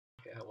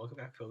Welcome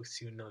back, folks,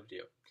 to another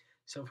video.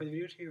 So for the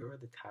video today, we're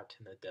at the top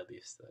 10 of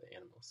deadliest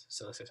animals.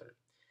 So let's get started.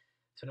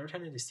 So number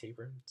 10 is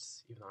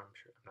tapeworms, even though I'm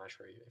not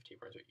sure if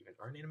tapeworms even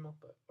are an animal,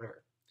 but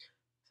whatever.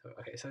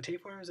 So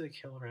tapeworms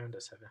kill around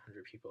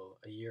 700 people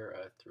a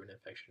year through an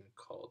infection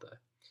called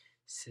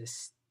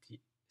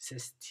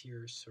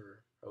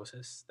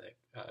cysticercosis that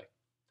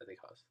they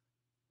cause.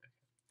 Okay.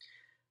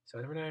 So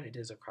number 9, it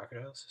is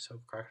crocodiles.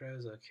 So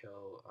crocodiles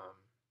kill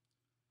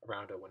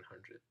around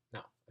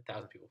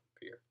 1,000 people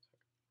per year.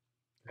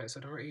 Okay,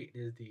 so number 8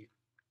 is the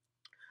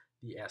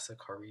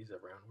Ascaris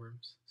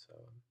roundworms. So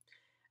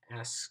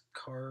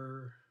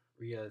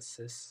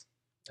Ascariasis,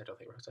 I don't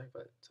think we're saying,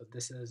 but so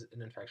this is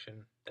an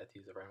infection that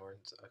these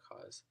roundworms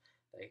cause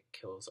that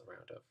kills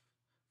around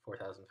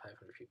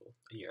 4,500 people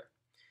a year.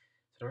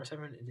 So number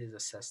 7, it is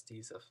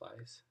cestes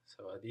flies.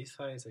 So these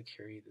flies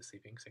carry the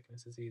sleeping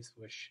sickness disease,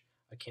 which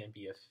can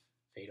be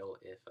fatal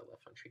if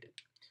left untreated.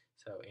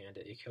 So and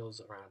it kills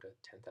around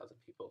 10,000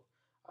 people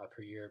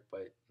per year,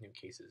 but new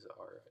cases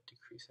are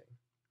decreasing.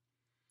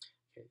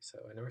 Okay, so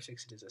number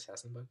 6, it is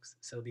assassin bugs.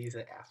 So these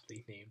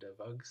aptly named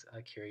bugs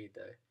carry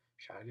the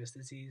Chagas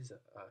disease.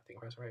 I think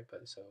that's right,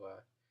 but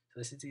so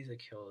this disease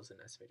kills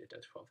an estimated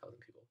 12,000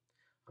 people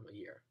a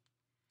year.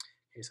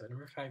 Okay, so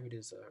number 5, it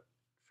is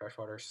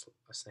freshwater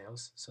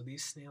snails. So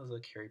these snails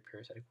carry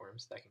parasitic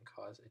worms that can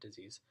cause a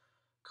disease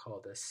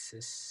called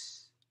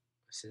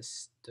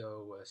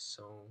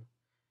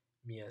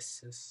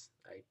schistosomiasis.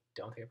 I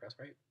don't think I pronounced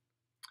right.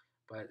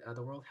 But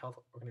the World Health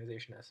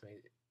Organization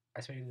estimated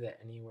that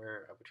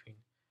anywhere between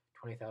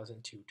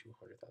 20,000 to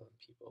 200,000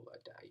 people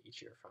die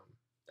each year from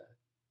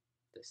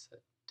this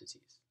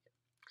disease. Yeah.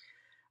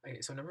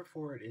 Okay, so number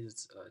 4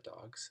 is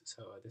dogs.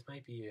 So this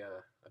might be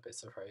a bit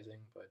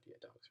surprising, but yeah,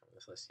 dogs are on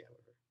this list. Yeah,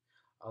 whatever.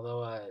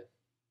 Although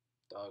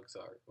dogs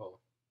are,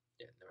 well,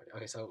 yeah, no idea.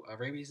 Okay, so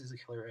rabies is a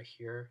killer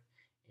here,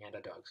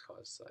 and dogs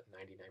cause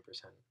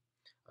 99%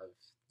 of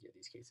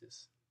these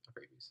cases of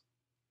rabies.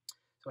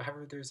 So,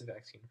 however, there's a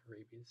vaccine for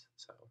rabies,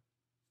 so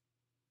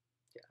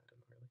yeah, I don't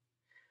know really.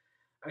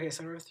 Okay,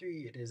 so number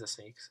 3, it is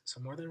snakes.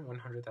 So more than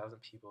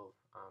 100,000 people,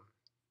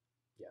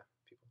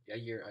 a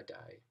year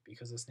die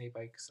because of snake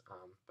bites.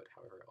 But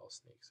however, all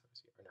snakes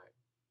are not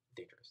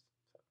dangerous.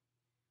 So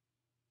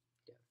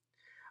yeah.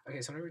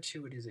 Okay, so number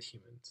 2, it is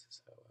humans.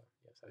 So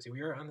yes, obviously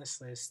we are on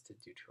this list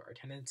due to our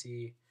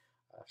tendency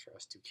for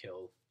us to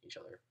kill each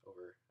other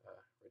over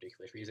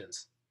ridiculous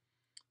reasons.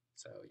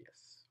 So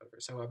yes,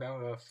 whatever. So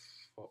about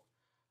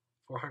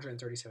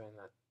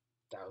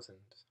 437,000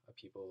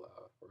 people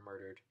were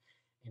murdered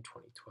in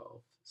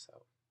 2012.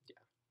 So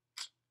yeah.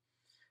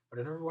 But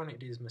number 1,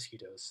 it is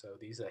mosquitoes. So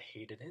these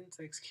hated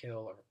insects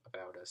kill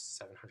about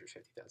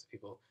 750,000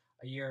 people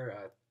a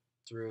year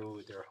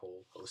through their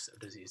whole host of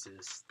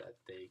diseases that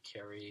they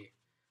carry.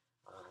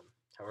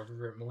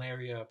 However,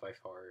 malaria by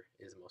far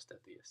is the most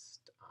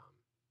deadliest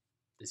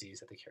disease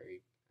that they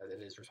carry, as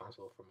it is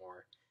responsible for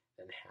more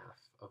than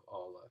half of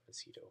all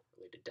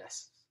mosquito-related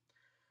deaths.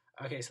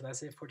 Okay, so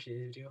that's it for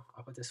today's video.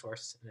 I'll put the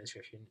source in the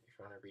description if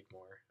you want to read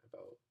more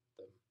about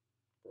the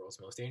world's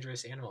most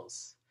dangerous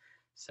animals.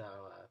 So,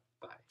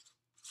 bye.